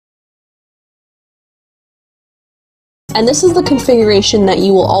And this is the configuration that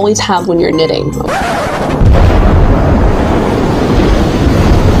you will always have when you're knitting.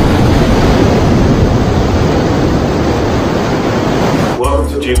 Welcome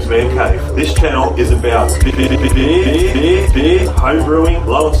to Jim's Man Cave. This channel is about beer, home brewing,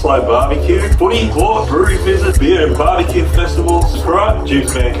 low and slow barbecue, footy, court, brewery visits, beer and barbecue festivals. Subscribe,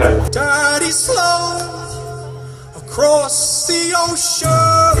 Jim's Man Cave. Dirty slow across the ocean,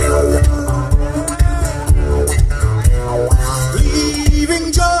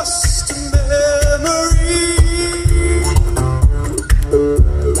 leaving just a memory.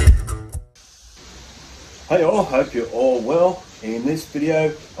 Hey all, hope you're all well. In this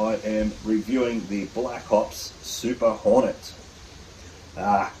video, I am reviewing the Black Ops Super Hornet.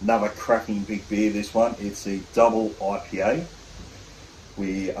 Another cracking big beer, this one. It's a double IPA.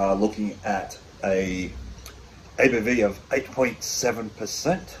 We are looking at a ABV of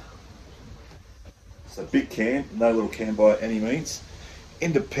 8.7%. It's a big can, no little can by any means.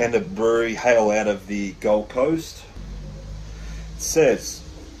 Independent brewery, hail out of the Gold Coast. It says,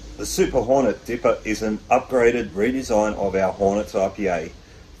 the Super Hornet Dipper is an upgraded redesign of our Hornets IPA,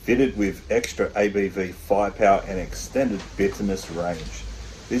 fitted with extra ABV firepower and extended bitterness range.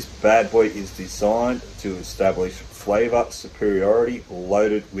 This bad boy is designed to establish flavour superiority,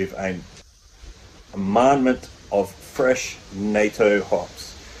 loaded with an amendment of fresh NATO hops.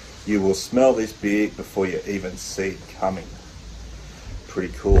 You will smell this beer before you even see it coming.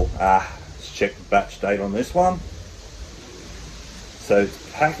 Pretty cool. Let's check the batch date on this one. So it's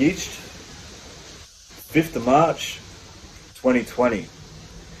packaged 5th of March 2020.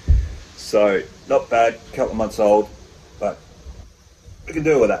 So not bad, couple of months old, but we can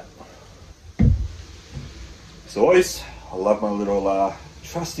deal with that. As always, I love my little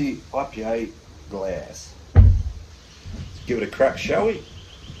trusty IPA glass. Let's give it a crack, shall we?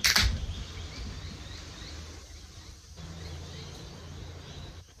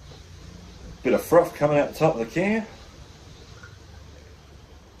 Bit of froth coming out the top of the can.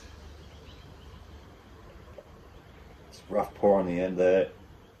 Rough pour on the end there.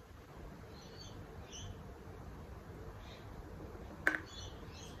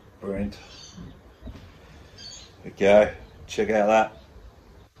 Brilliant. There we go. Check out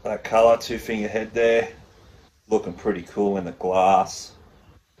that colour, two finger head there. Looking pretty cool in the glass.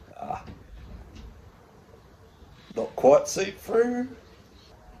 Not quite seep through.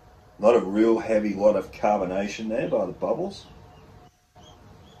 Not a real heavy lot of carbonation there by the bubbles,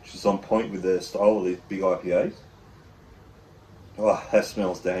 which is on point with the style of these big IPAs. Oh, that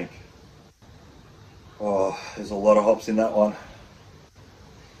smells dank. Oh, there's a lot of hops in that one.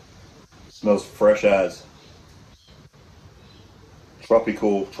 Smells fresh as.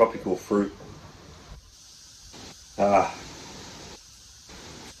 Tropical fruit.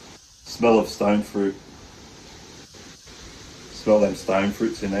 Smell of stone fruit. Smell them stone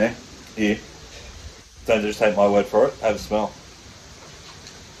fruits in there. Here. Don't just take my word for it, have a smell.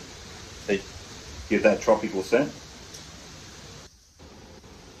 See, give that tropical scent.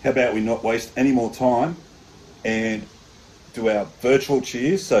 How about we not waste any more time and do our virtual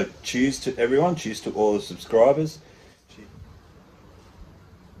cheers? So cheers to everyone, cheers to all the subscribers. Cheers.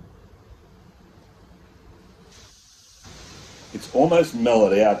 It's almost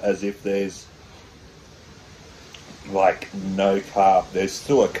mellowed out as if there's like no carb. There's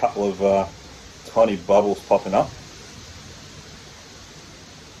still a couple of tiny bubbles popping up.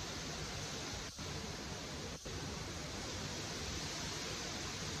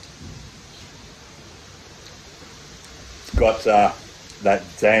 Got that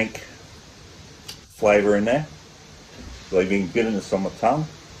dank flavour in there, leaving bitterness on my tongue.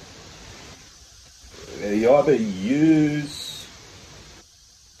 The IBUs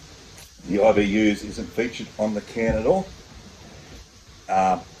isn't featured on the can at all.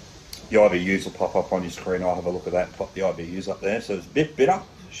 The IBUs will pop up on your screen. I'll have a look at that and pop the IBUs up there. So it's a bit bitter.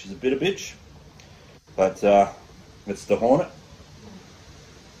 She's a bitter bitch, but it's the Hornet.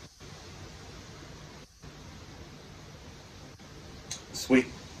 Sweet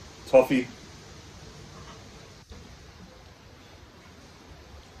toffee,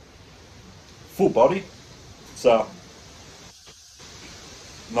 full body. It's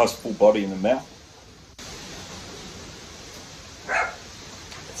nice full body in the mouth.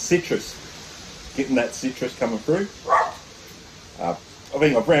 Citrus, getting that citrus coming through. I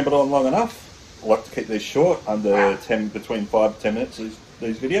think I've rambled on long enough. I like to keep these short, under 10, between 5 to 10 minutes.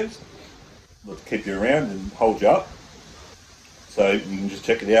 These videos, I like to keep you around and hold you up. So you can just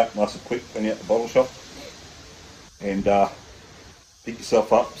check it out nice and quick when you're at the bottle shop. And pick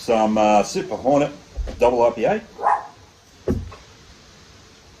yourself up some Super Hornet double IPA.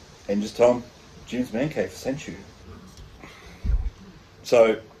 And just tell them Jim's Man Cave sent you.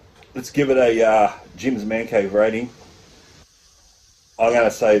 So let's give it a Jim's Man Cave rating. I'm going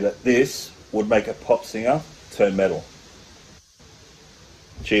to say that this would make a pop singer turn metal.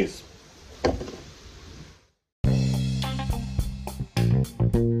 Cheers.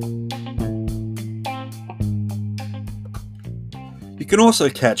 You can also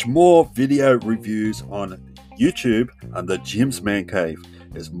catch more video reviews on YouTube under Jim's Man Cave.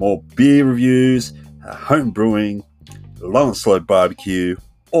 There's more beer reviews, home brewing, low and slow barbecue,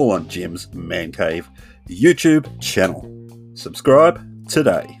 all on Jim's Man Cave YouTube channel. Subscribe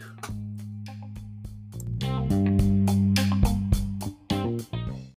today.